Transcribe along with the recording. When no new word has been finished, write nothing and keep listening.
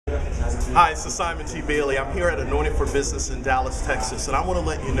Hi, it's Simon T. Bailey. I'm here at Anointed for Business in Dallas, Texas, and I want to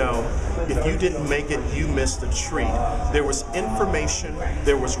let you know, if you didn't make it, you missed a treat. There was information,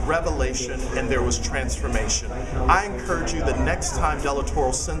 there was revelation, and there was transformation. I encourage you, the next time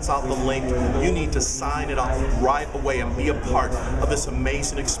Delatorro sends out the link, you need to sign it up right away and be a part of this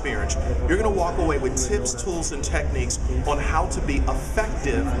amazing experience. You're going to walk away with tips, tools, and techniques on how to be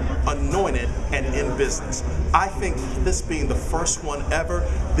effective, anointed, and in business. I think this being the first one ever,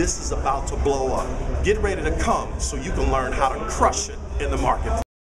 this is about to blow up. Get ready to come so you can learn how to crush it in the market.